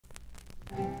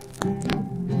The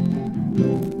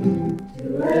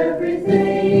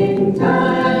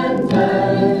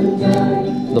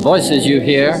voices you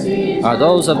hear are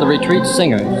those of the retreat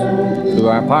singers, who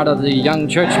are part of the Young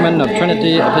Churchmen of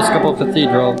Trinity Episcopal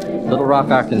Cathedral, Little Rock,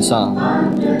 Arkansas.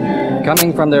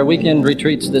 Coming from their weekend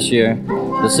retreats this year,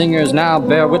 the singers now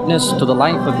bear witness to the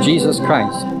life of Jesus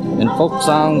Christ in folk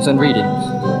songs and readings.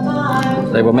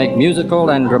 They will make musical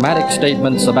and dramatic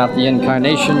statements about the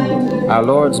Incarnation, our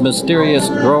Lord's mysterious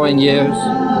growing years,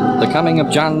 the coming of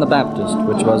John the Baptist,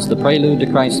 which was the prelude to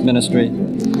Christ's ministry,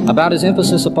 about his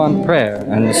emphasis upon prayer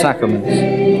and the sacraments,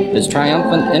 his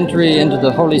triumphant entry into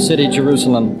the holy city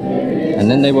Jerusalem, and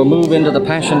then they will move into the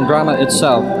Passion drama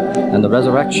itself and the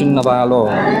resurrection of our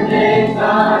Lord.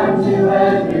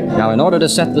 Now, in order to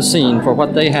set the scene for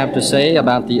what they have to say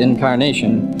about the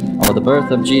Incarnation, or the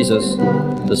birth of Jesus,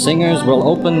 the singers will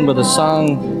open with a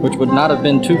song which would not have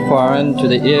been too foreign to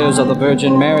the ears of the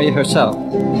Virgin Mary herself,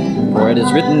 for it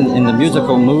is written in the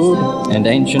musical mood and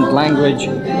ancient language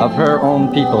of her own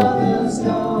people.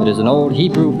 It is an old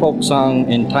Hebrew folk song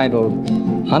entitled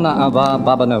Hana Ava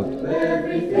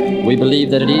Babanot. We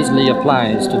believe that it easily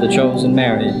applies to the chosen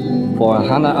Mary, for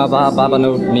Hana Ava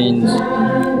Babanot means,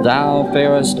 Thou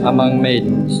fairest among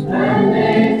maidens.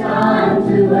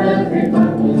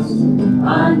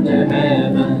 Under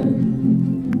heaven.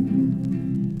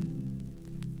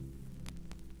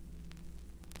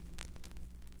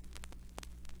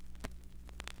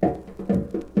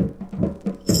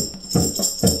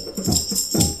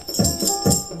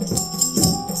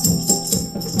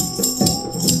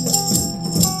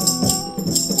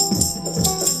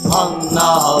 Anna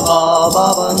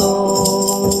babano,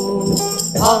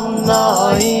 Anna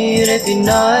ire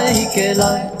pinai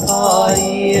kelai,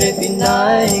 ire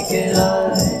pinai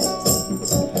kelai.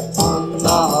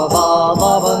 Anna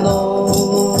babano,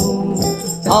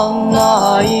 Anna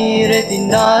ire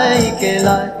pinai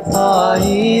kelai,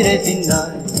 ire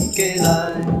pinai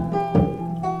kelai.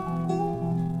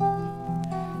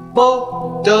 Bo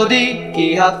di ki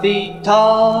hafita.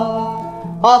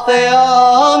 Athea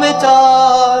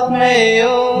metad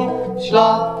meo shla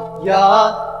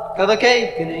yad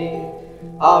kavakekani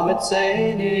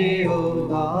ametseni o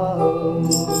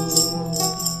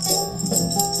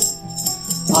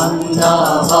Anna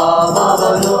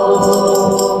babano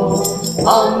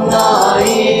Anna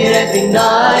ire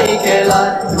pinai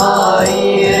kelai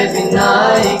ire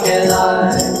pinai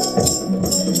kelai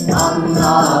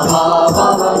Anna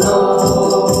babano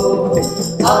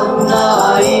Anna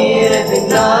ire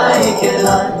pinai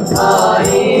kelai,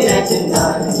 ire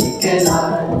pinai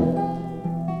kelai.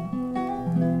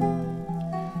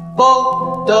 Bo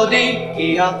di ki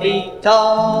afita,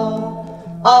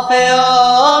 afea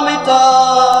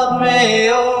mitad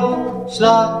meo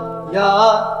shlat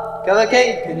yad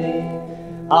kavakekani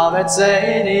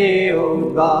ametseni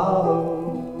umbao.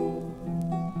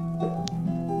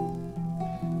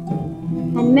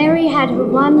 And Mary had her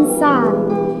one son.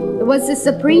 It was the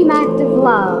supreme act of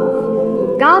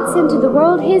love. God sent to the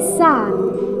world his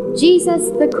Son,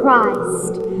 Jesus the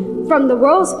Christ. From the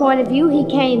world's point of view, he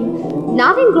came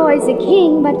not in glory as a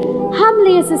king, but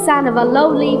humbly as the son of a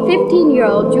lowly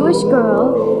 15-year-old Jewish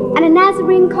girl and a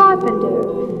Nazarene carpenter.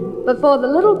 But for the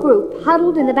little group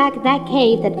huddled in the back of that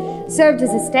cave that served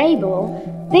as a stable,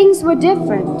 things were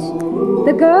different.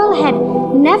 The girl had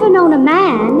never known a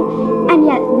man, and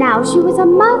yet now she was a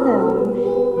mother.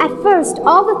 At first,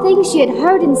 all the things she had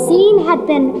heard and seen had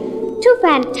been too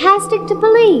fantastic to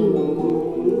believe.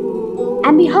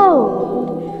 And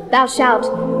behold, thou shalt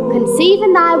conceive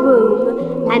in thy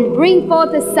womb, and bring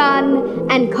forth a son,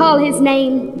 and call his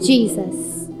name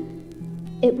Jesus.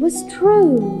 It was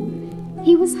true.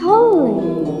 He was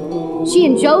holy. She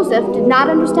and Joseph did not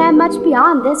understand much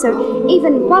beyond this, or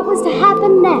even what was to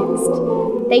happen next.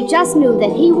 They just knew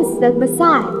that he was the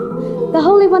Messiah, the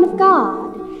Holy One of God.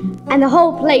 And the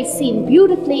whole place seemed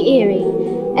beautifully eerie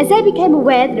as they became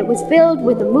aware that it was filled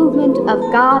with the movement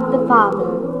of God the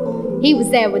Father. He was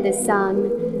there with his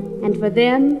Son, and for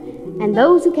them and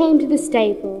those who came to the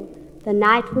stable, the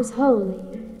night was holy,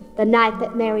 the night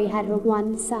that Mary had her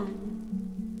one son.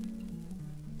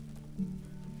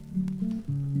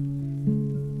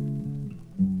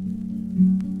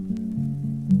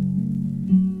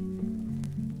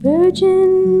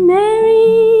 Virgin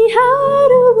Mary had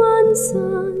her one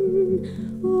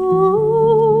son.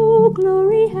 Oh,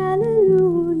 glory,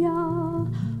 hallelujah.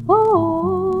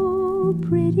 Oh,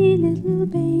 pretty little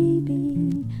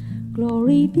baby.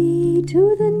 Glory be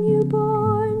to the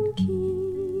newborn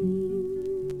King.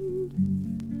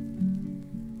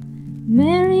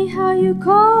 Mary, how you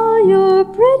call your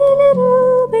pretty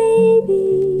little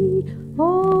baby.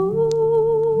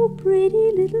 Oh,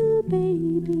 pretty little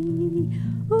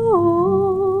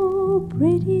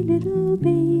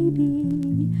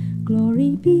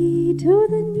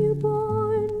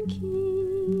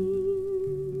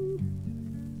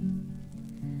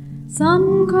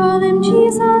Some call him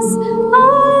Jesus,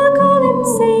 I'll call him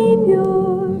Savior.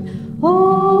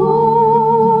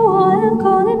 Oh, I'll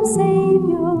call him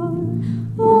Savior.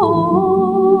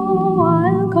 Oh,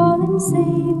 I'll call him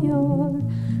Savior.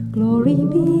 Glory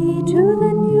be to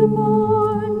the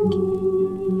newborn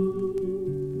King.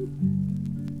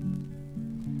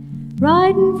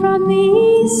 Riding from the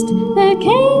east, there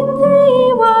came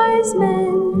 3 wise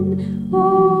men.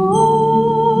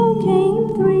 Oh, came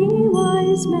 3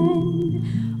 wise men.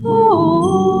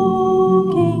 Oh,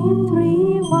 came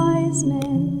 3 wise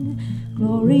men.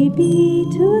 Glory be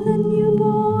to the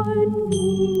newborn King.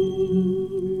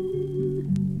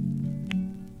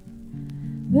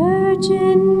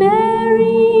 Virgin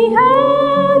Mary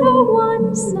had a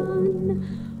one son.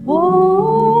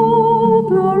 Oh,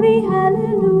 glory,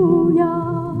 hallelujah.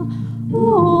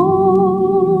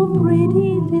 Oh,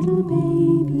 pretty little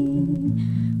baby.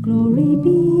 Glory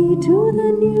be to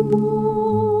the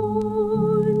newborn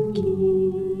King.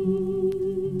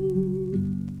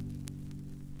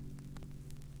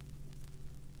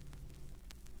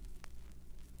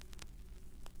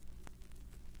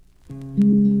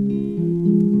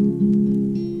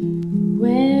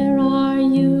 Where are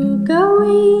you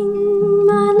going,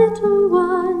 my little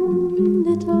one,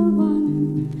 little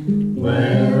one?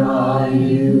 Where are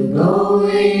you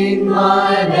going,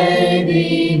 my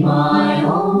baby, my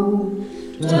own?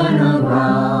 Turn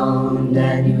around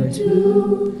and you're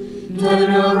 2.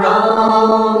 Turn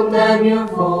around and you're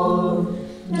 4.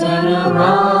 Turn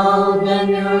around and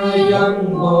you're a young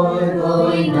boy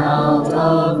going out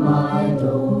of my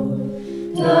door.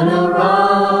 Turn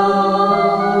around,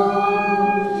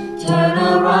 turn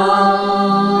around,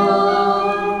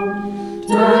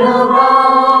 turn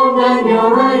around and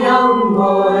you're a young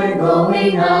boy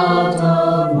going out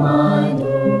of my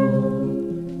door.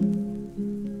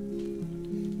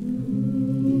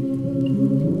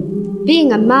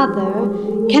 Being a mother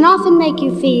can often make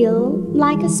you feel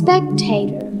like a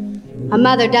spectator. A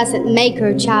mother doesn't make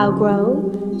her child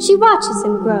grow, she watches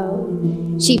him grow.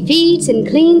 She feeds and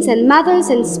cleans and mothers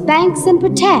and spanks and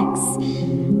protects.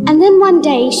 And then one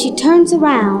day she turns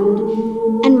around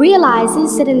and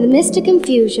realizes that in the midst of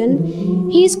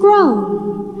confusion, he's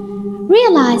grown.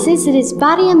 Realizes that his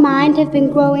body and mind have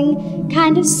been growing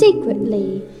kind of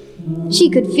secretly. She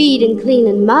could feed and clean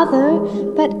and mother,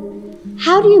 but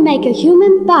how do you make a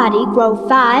human body grow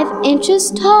 5 inches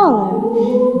taller?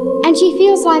 And she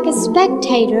feels like a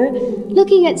spectator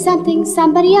looking at something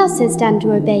somebody else has done to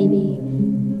her baby.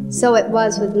 So it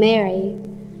was with Mary.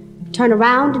 Turn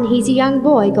around and he's a young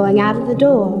boy going out of the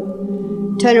door.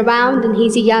 Turn around and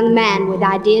he's a young man with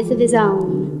ideas of his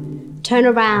own. Turn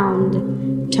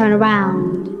around, turn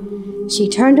around. She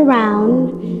turned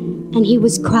around and he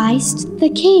was Christ the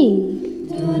King.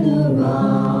 Turn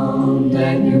around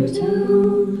and you're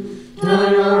 2.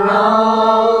 Turn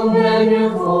around and you're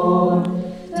 4.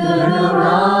 Turn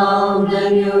around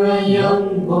and you're a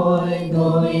young boy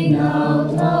going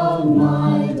out of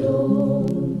my door.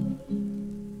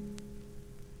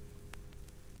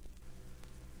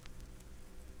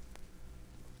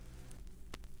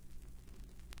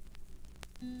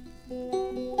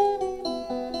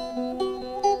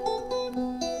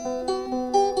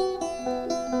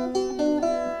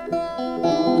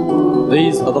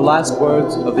 These are the last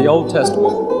words of the Old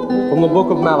Testament from the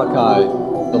book of Malachi,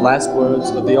 the last words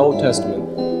of the Old Testament.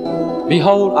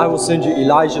 Behold, I will send you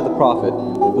Elijah the prophet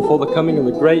before the coming of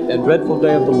the great and dreadful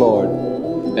day of the Lord.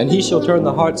 And he shall turn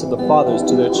the hearts of the fathers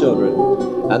to their children,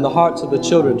 and the hearts of the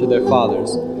children to their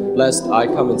fathers, lest I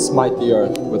come and smite the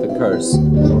earth with a curse.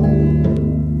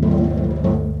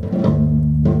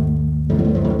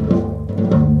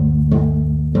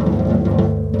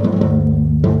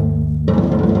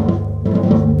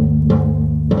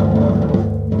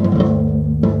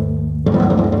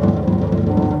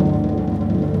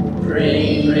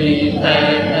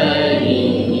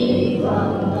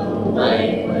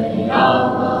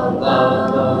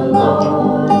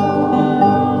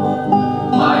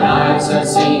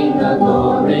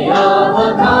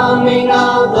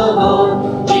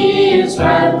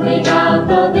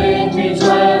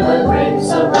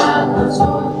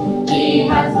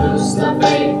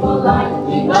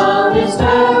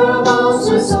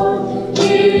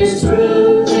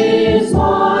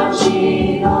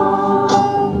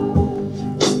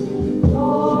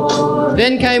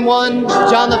 Then came one,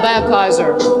 John the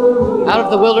Baptizer, out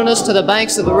of the wilderness to the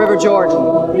banks of the river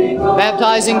Jordan,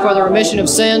 baptizing for the remission of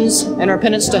sins and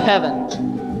repentance to heaven,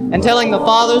 and telling the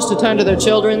fathers to turn to their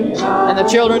children, and the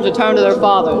children to turn to their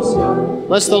fathers,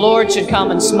 lest the Lord should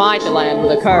come and smite the land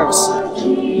with a curse.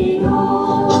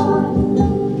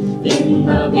 in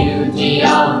the beauty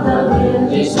of the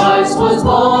lilies, Christ was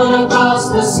born across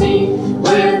the sea,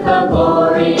 with the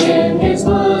glory in his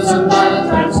bosom that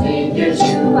transfigures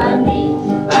you and me.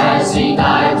 As he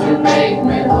died to make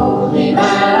men holy,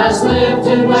 that has lived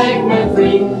to make men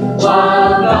free,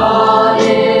 while God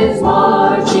is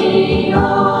marching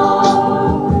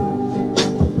on.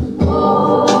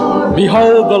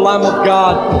 Behold the Lamb of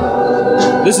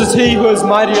God. This is he who is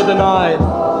mightier than I,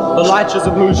 the latches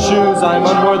of whose shoes I am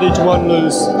unworthy to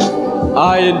unloose.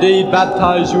 I indeed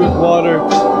baptize you with water,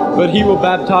 but he will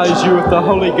baptize you with the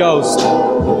Holy Ghost.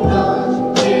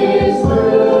 His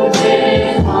fruit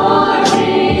is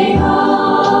marching on.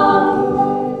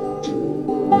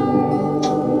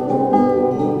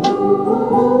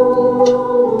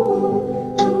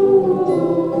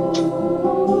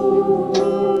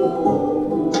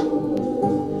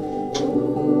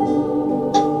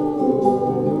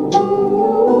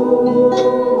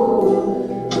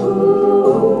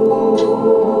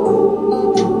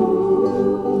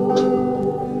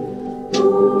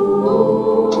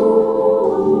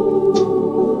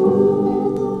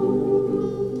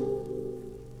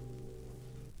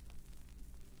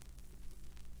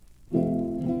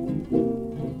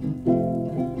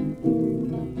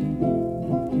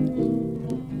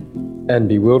 And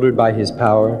bewildered by his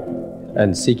power,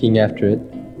 and seeking after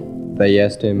it, they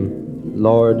asked him,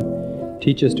 Lord,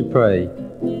 teach us to pray.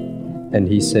 And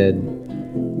he said,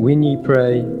 When ye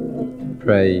pray,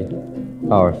 pray,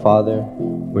 Our Father,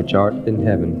 which art in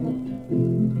heaven.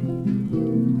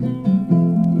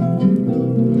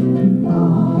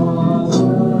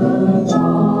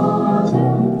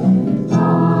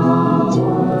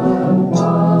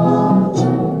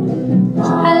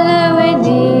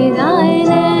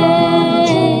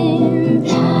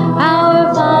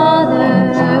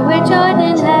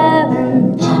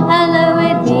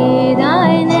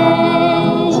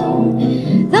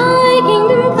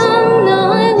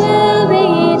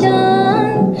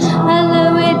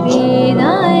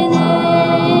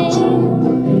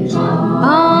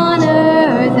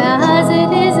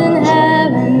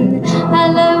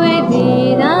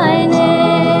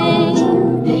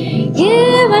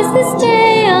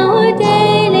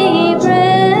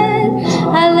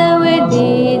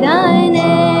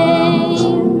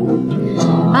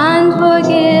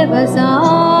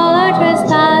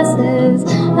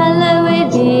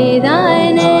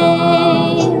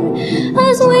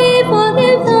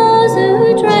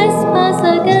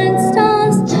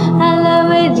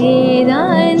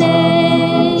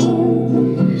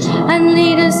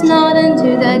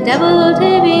 Devil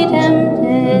to be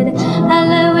tempted,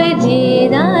 hallowed be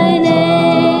thy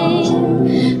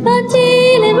name. But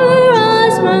deliver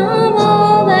us from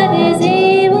all that is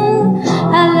evil,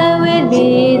 hallowed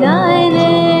be thy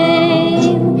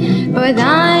name. For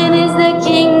thine is the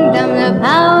kingdom, the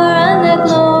power, and the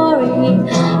glory,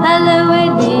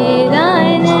 hallowed be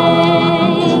thy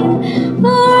name.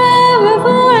 Forever,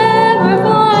 forever,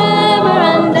 forever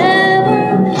and ever,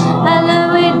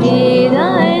 hallowed be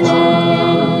thy name.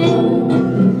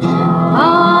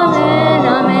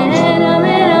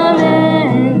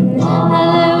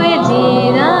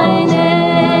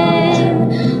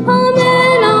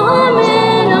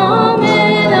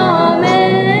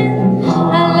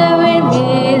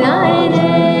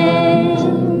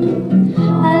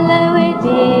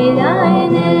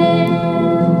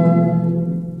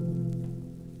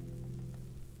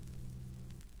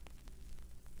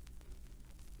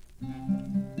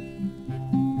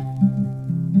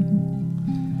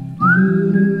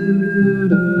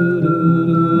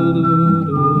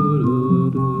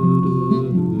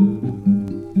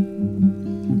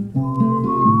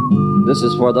 This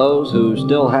is for those who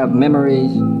still have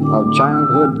memories of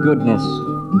childhood goodness.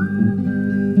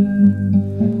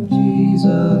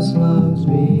 Jesus loves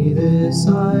me, this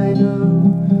I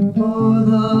know, for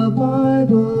the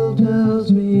Bible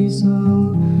tells me so.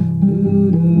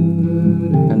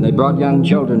 And they brought young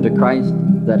children to Christ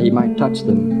that he might touch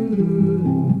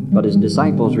them. But his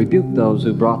disciples rebuked those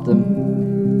who brought them.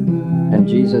 And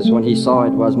Jesus, when he saw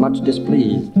it, was much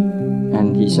displeased.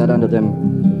 And he said unto them,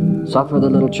 Suffer the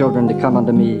little children to come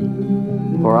unto me,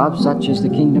 for of such is the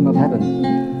kingdom of heaven.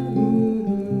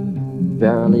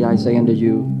 Verily I say unto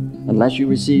you, unless you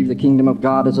receive the kingdom of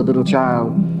God as a little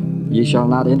child, ye shall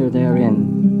not enter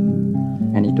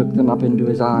therein. And he took them up into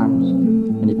his arms,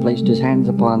 and he placed his hands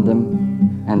upon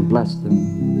them, and blessed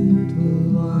them.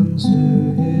 Little ones to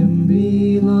him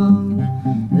belong,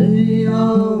 they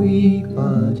are weak,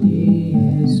 but he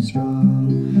is strong.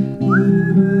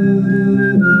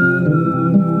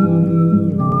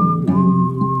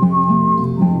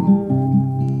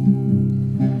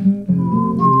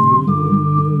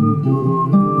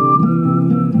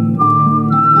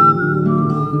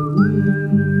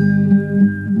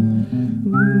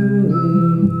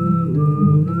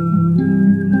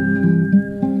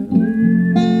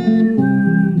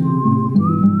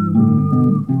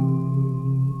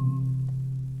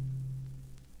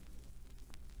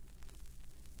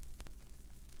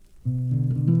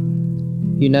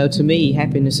 You know, to me,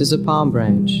 happiness is a palm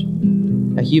branch.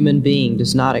 A human being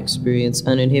does not experience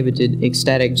uninhibited,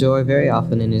 ecstatic joy very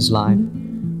often in his life,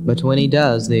 but when he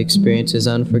does, the experience is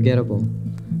unforgettable.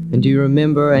 And you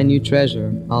remember and you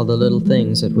treasure all the little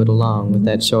things that went along with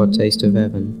that short taste of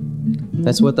heaven.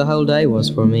 That's what the whole day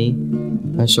was for me,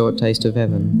 a short taste of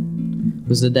heaven. It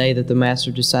was the day that the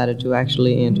Master decided to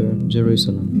actually enter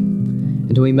Jerusalem.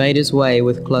 And he made his way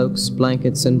with cloaks,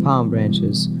 blankets, and palm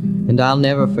branches, and I'll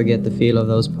never forget the feel of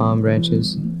those palm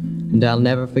branches. And I'll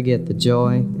never forget the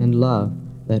joy and love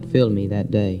that filled me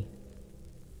that day.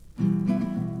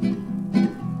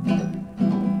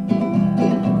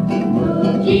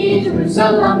 Look ye,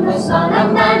 Jerusalem, the Son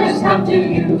of Man has come to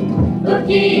you. Look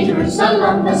ye,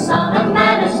 Jerusalem, the Son of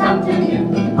Man has come to you.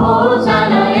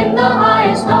 Hosanna in the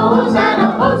highest,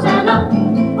 Hosanna, Hosanna.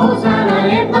 Hosanna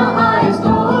in the highest,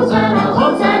 Hosanna,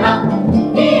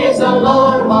 Hosanna. He is the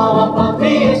Lord of all above,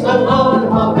 He is the Lord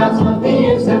of all God's love, He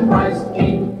is the Christ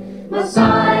King.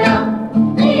 Messiah,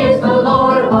 He is the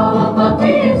Lord of all above,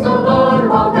 He is the Lord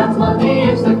of all God's love, He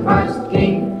is the Christ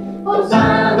King.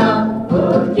 Hosanna,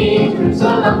 look ye,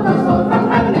 Jerusalem, the Lord from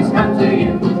heaven has come to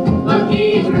you. Look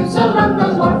ye, Jerusalem, the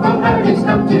Lord from heaven has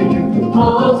come to you.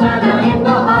 Hosanna in the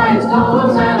highest,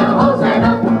 Hosanna,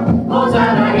 Hosanna.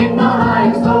 Hosanna in the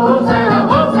highest, Hosanna,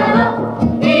 Hosanna.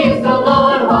 He is the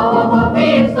Lord of all above,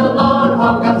 He is the Lord of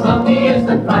all God's love, He is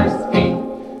the Christ King.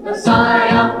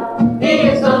 Messiah, He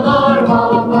is the Lord of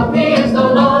all above, He is the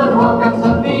Lord of all God's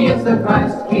love, He is the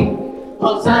Christ King.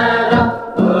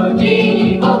 Hosanna, look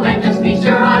ye, eagle branches, feast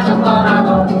your eyes upon our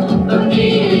Lord. Look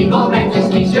ye, eagle branches,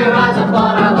 feast your eyes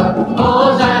upon our Lord.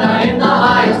 Hosanna in the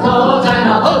highest,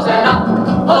 Hosanna, Hosanna.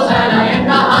 Hosanna in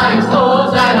the highest,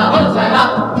 Hosanna, Hosanna.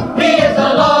 He is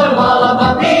the Lord of all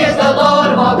above, He is the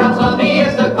Lord of all God's love, He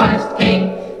is the Christ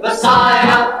King.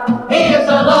 Messiah, He is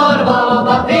the Lord of all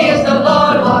above, He is the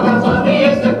Lord of all God's love, He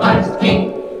is the Christ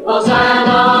King.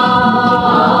 Hosanna.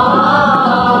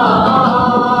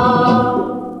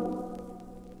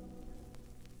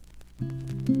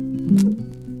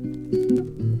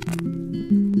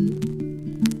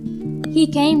 He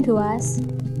came to us,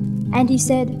 and he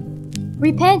said,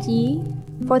 "Repent ye,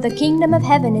 for the kingdom of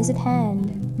heaven is at hand."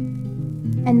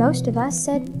 And most of us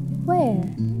said, "Where?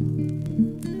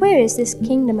 Where is this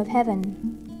kingdom of heaven?"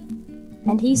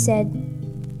 And he said,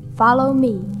 "Follow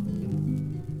me."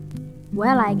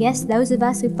 Well, I guess those of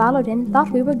us who followed him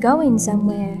thought we were going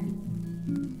somewhere.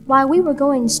 Why, we were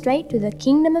going straight to the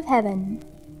kingdom of heaven.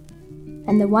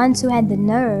 And the ones who had the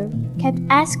nerve kept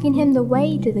asking him the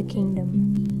way to the kingdom.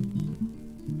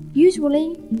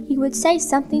 Usually, he would say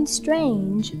something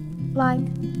strange, like,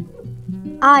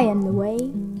 "I am the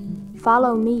way,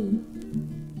 follow me."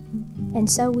 And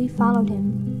so we followed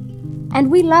him. And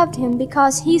we loved him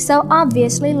because he so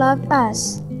obviously loved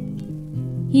us.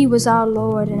 He was our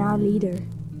Lord and our leader.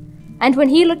 And when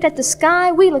he looked at the sky,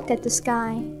 we looked at the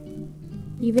sky,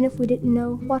 even if we didn't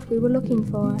know what we were looking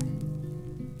for.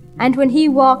 And when he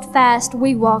walked fast,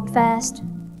 we walked fast.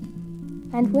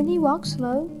 And when he walked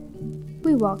slow,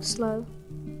 we walked slow.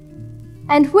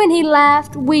 And when he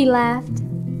laughed, we laughed.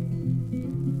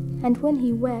 And when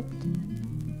he wept,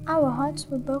 our hearts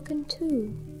were broken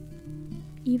too,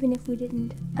 even if we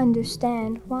didn't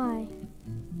understand why.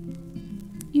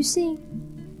 You see,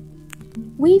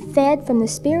 we fed from the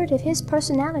spirit of his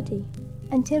personality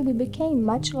until we became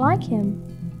much like him.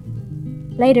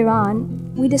 Later on,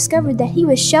 we discovered that he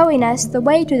was showing us the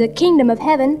way to the kingdom of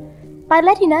heaven by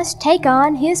letting us take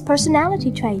on his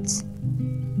personality traits.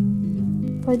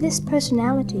 For this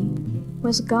personality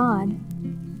was God.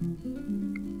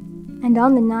 And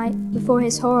on the night before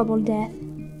his horrible death,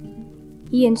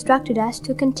 he instructed us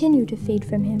to continue to feed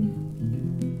from him.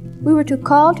 We were to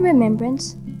call to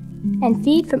remembrance and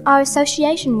feed from our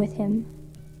association with him.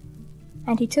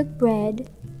 And he took bread,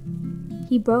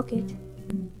 he broke it,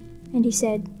 and he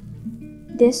said,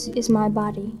 "This is my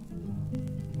body."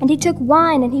 And he took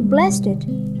wine and he blessed it,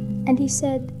 and he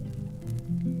said,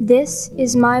 "This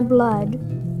is my blood.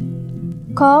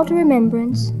 Call to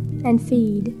remembrance and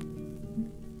feed.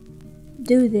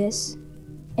 Do this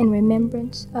in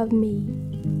remembrance of me."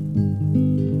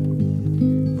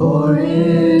 For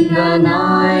in the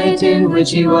night in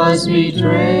which he was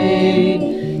betrayed,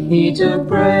 he took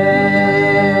bread,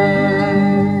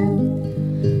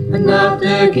 and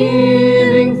after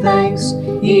giving thanks,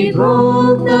 he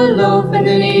broke the loaf, and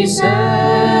then he said,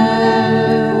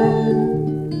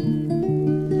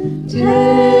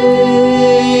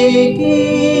 "Take,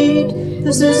 eat,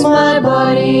 this is my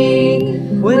body,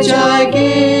 which I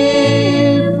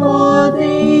give for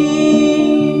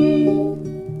thee.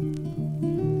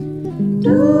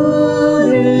 Do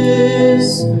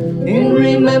this in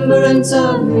remembrance remembrance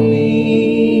of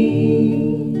me.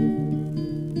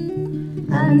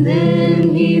 And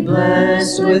then he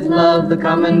blessed with love the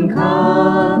common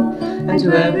cup, and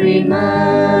to every man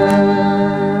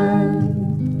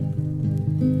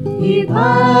he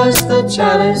passed the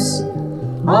chalice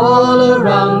all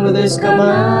around with his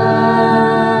command.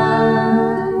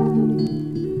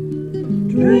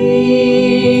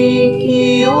 Drink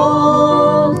ye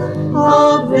all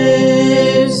of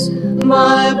this,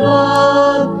 my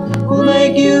blood will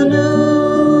make you new.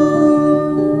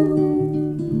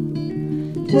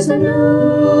 'Tis a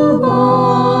new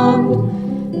bond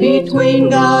between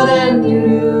God and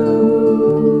you.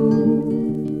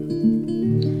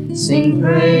 Sing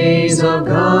praise of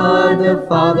God the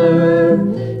Father,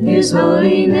 his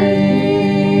holy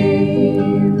name.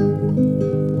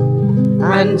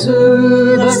 And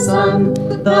to the Son,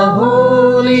 the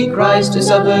Holy Christ, who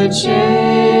suffered shame.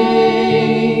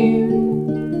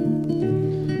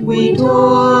 We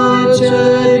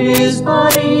tortured his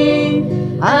body,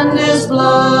 and his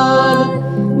blood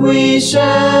we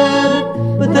shed,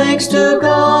 but thanks to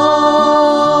God,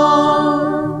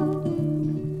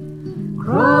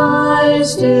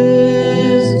 Christ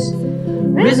is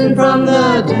risen from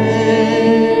the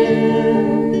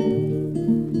dead,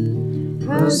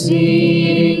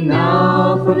 proceeding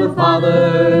now from the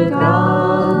Father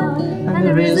God and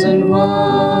the risen One.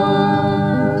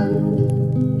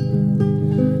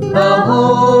 The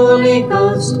Holy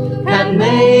Ghost can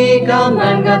make a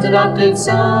man God's adopted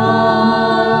son.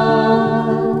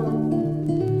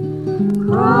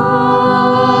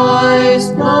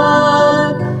 Christ's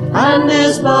blood and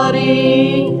his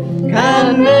body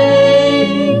can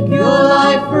make your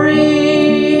life free.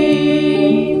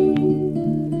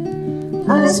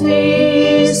 As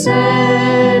he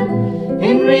said,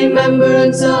 in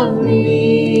remembrance of me,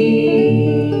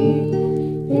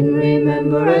 in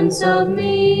remembrance of me.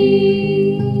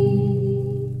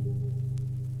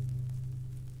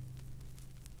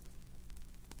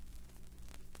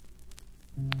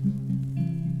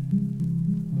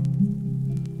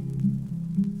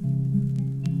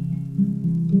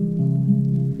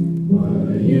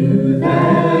 Were you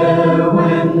there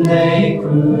when they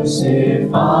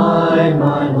crucified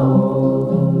my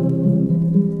Lord?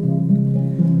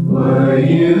 Were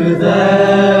you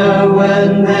there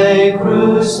when they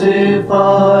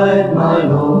crucified my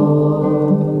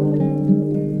Lord?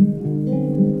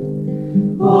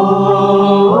 Oh,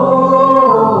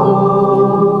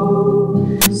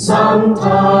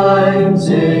 sometimes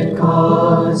it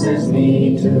causes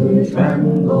me to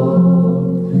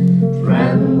tremble,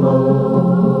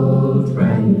 tremble,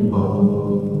 tremble.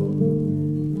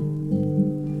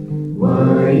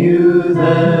 Were you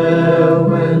there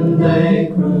when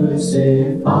they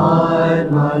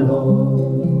crucified my Lord?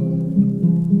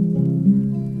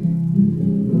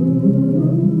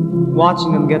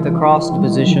 Watching him get the cross to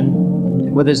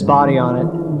position with his body on it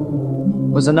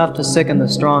was enough to sicken the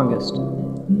strongest.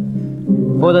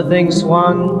 For the thing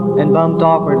swung and bumped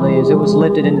awkwardly as it was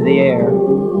lifted into the air.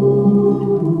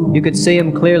 You could see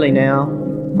him clearly now,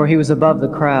 for he was above the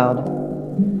crowd,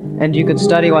 and you could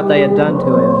study what they had done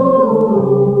to him.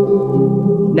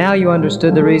 Now you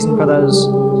understood the reason for those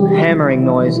hammering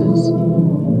noises,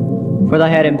 for they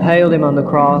had impaled him on the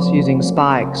cross using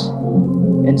spikes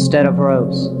instead of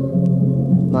ropes.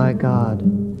 My God,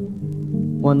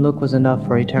 one look was enough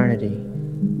for eternity.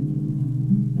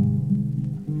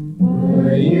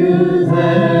 Were you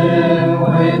there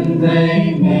when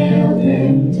they nailed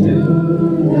him to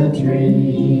the tree?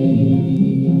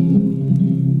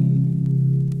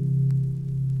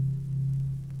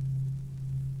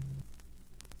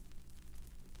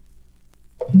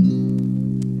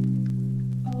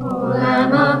 O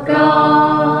Lamb of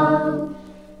God,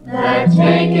 that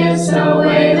takest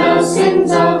away the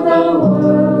sins of the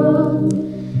world,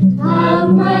 have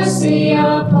mercy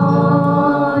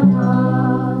upon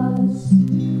us.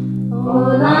 O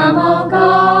Lamb of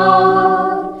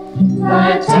God,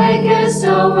 that takest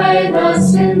away the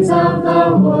sins of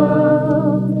the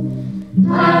world,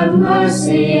 have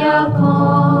mercy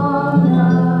upon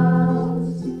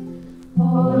us. O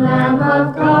Lamb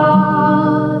of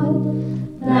God,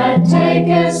 that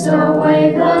takest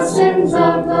away the sins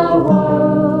of the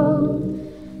world,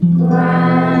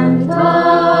 grant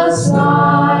us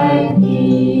thy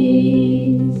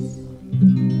peace.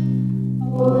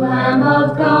 O Lamb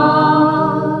of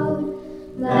God,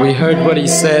 We heard what he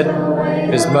said,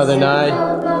 his mother and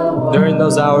I, during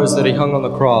those hours that he hung on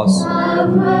the cross.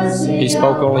 He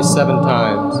spoke only 7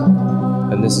 times,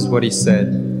 and this is what he said.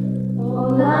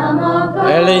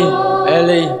 Eli,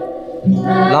 Eli,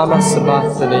 lama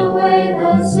sabachthani.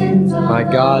 My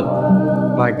God,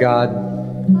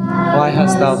 why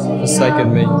hast thou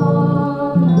forsaken me? O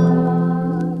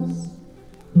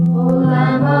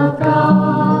Lamb of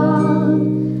God,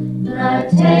 that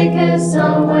takest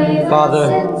away the Father,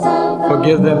 sins of the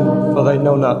forgive them, for they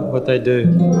know not what they do.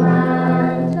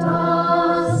 grant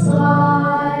us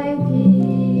thy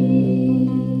peace.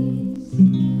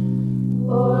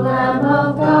 O Lamb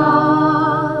of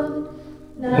God,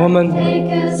 that Woman,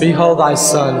 takest behold thy away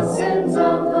son. the sins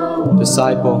of the world.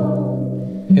 Disciple,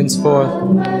 henceforth,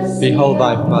 behold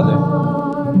thy mother.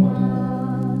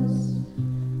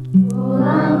 O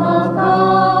Lamb of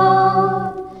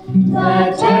God,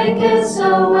 that takest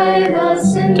away the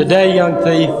sins Today, young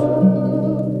thief,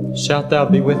 shalt thou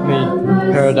be with me in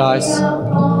paradise.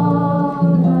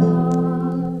 upon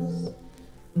us.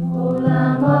 O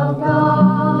Lamb of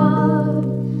God,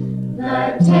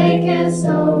 that takest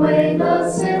away the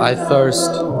sins I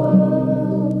thirst. of the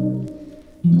world,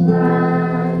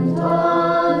 grant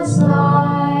us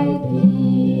thy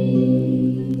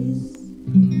peace.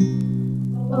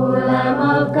 O Lamb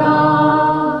of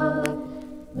God,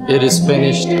 It is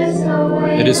finished. takest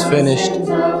away It is the finished. sins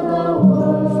of the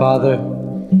world, Father,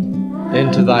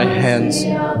 into thy hands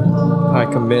I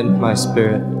commend my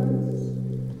spirit. O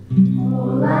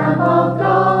Lamb of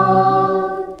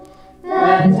God,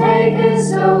 that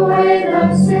takest away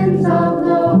the sins of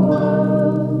the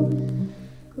world,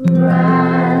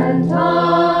 grant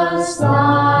us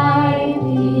thy peace.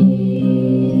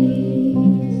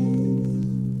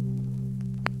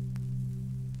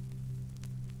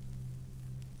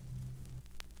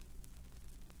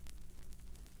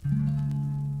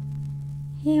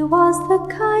 He was the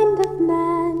kind of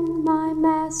man, my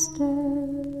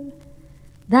master,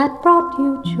 that brought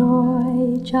you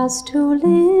joy just to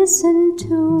listen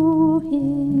to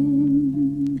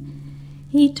him.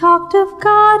 He talked of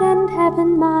God and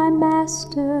heaven, my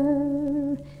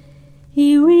master.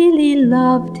 He really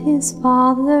loved his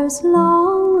father's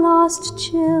long-lost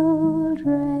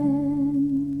children.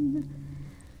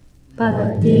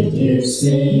 But did you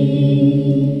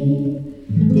see?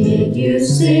 Did you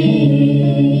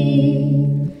see?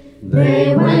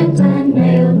 They went and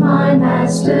nailed my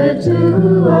master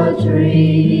to a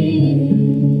tree.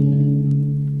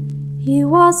 He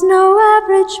was no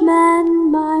average man,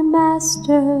 my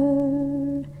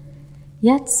master,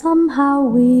 yet somehow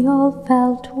we all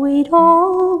felt we'd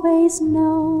always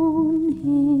known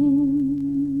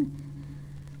him.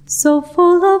 So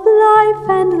full of life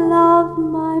and love,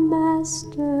 my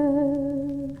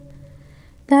master,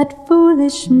 that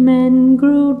foolish men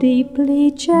grew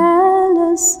deeply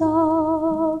jealous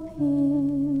of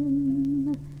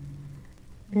him.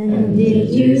 And did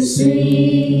you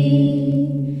see?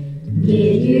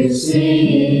 Did you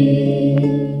see?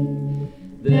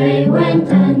 They went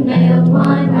and nailed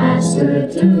my master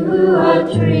to a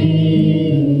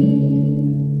tree.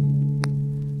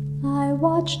 I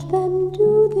watched them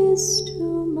do this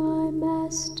to my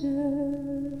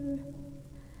master,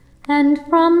 and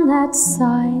from that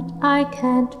sight I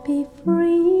can't be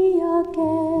free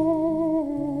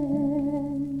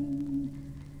again.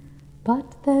 But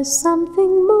there's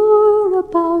something more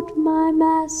about my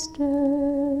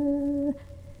master.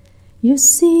 You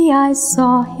see, I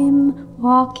saw him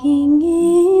walking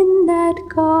in that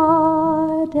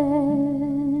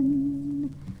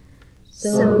garden.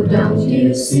 So don't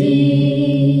you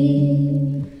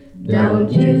see?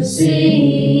 Don't you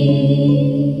see?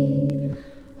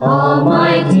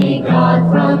 Almighty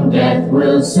God from death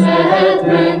will set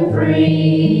men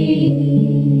free.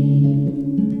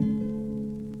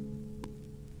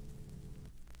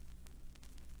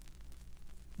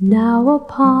 Now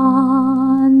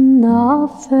upon the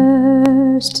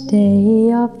first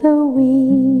day of the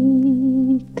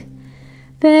week,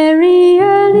 very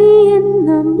early in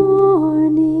the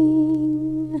morning,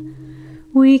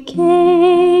 we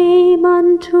came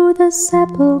unto the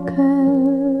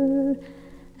sepulchre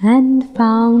and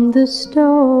found the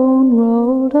stone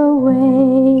rolled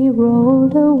away,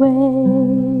 rolled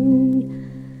away.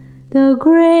 The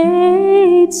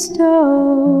great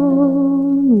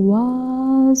stone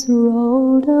was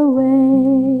rolled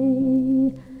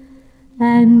away,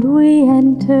 and we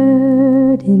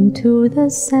entered into the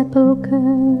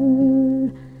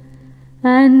sepulchre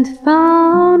and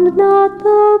found not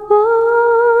the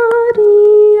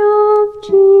body of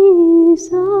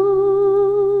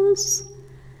Jesus.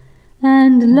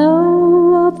 And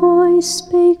lo, a voice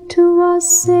spake to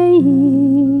us, saying,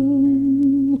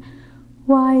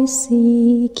 Why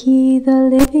seek ye the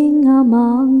living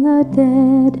among the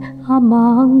dead,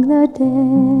 among the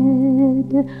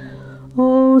dead?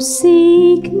 O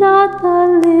seek not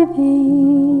the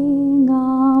living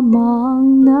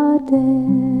among the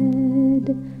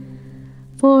dead,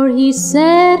 For he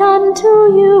said unto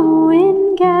you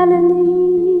in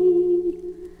Galilee,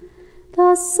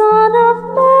 the Son of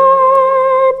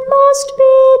Man must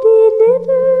be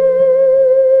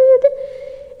delivered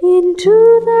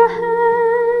into the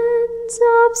hands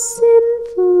of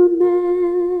sinful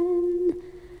men,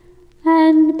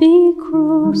 and be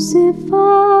crucified,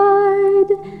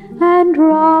 and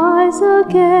rise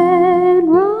again,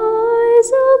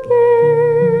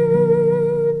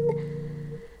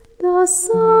 The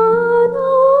Son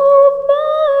of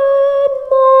Man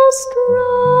must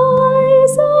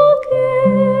rise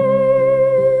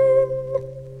again.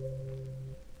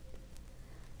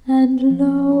 And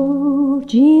lo,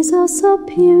 Jesus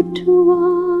appeared to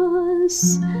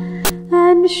us,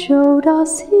 and showed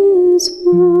us his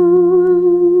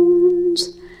wounds.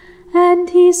 And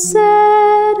he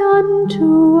said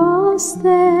unto us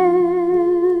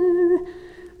there,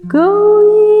 Go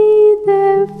ye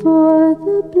therefore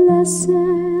the blessed,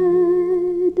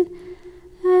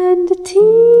 and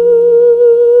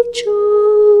teach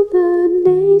all the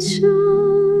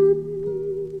nations,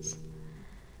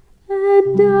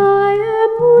 and I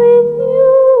am with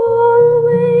you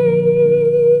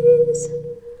always.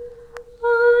 I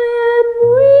am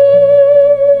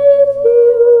with you.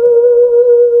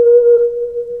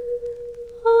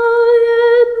 I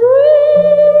am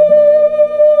with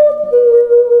you.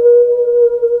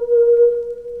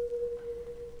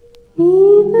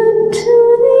 Even to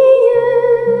the end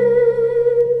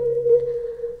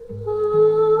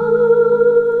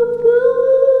of the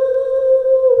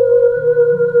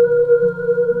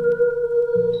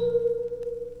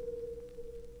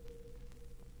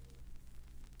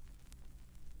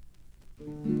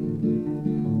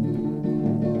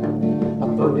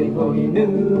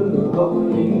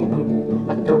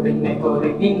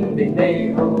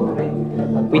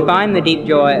We find the deep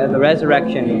joy of the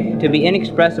resurrection to be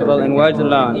inexpressible in words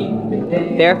alone.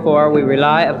 Therefore, we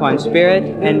rely upon spirit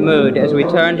and mood as we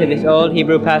turn to this old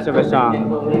Hebrew Passover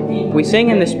song. We sing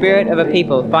in the spirit of a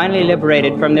people finally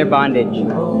liberated from their bondage.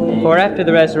 For after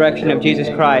the resurrection of Jesus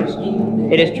Christ,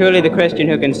 it is truly the Christian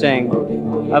who can sing.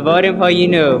 Avodim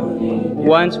hoyinu,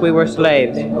 once we were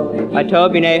slaves. Ato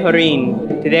b'nei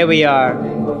horin, today we are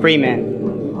free men.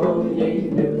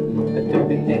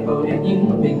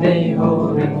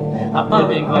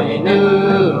 Avodim hoyinu,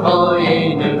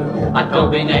 hoyinu, ato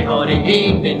b'nei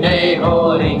horin, b'nei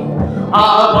horin.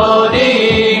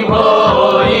 Avodim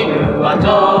hoyinu,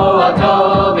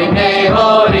 ato b'nei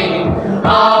horin.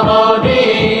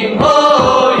 Avodim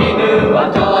hoyinu,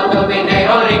 ato b'nei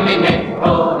horin, b'nei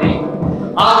horin.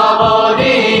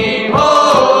 Avodim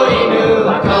hoyinu,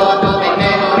 ato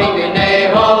b'nei horin, b'nei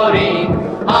horin.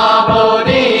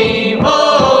 Avodim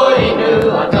hoyinu,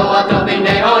 ato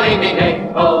b'nei horin, b'nei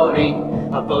horin.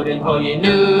 Avodim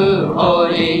hoyinu,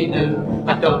 hoyinu,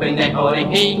 ato b'nei horin,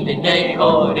 b'nei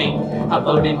horin.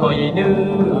 Avodim hoyinu,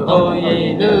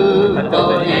 hoyinu, ato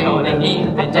b'nei horin, b'nei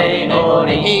horin.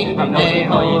 Avodim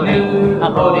hoyinu,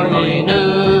 hoyinu,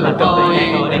 ato b'nei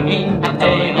horin,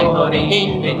 b'nei horin.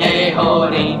 B'nei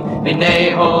horin, b'nei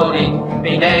horin,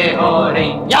 b'nei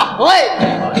horin.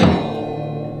 Yahweh!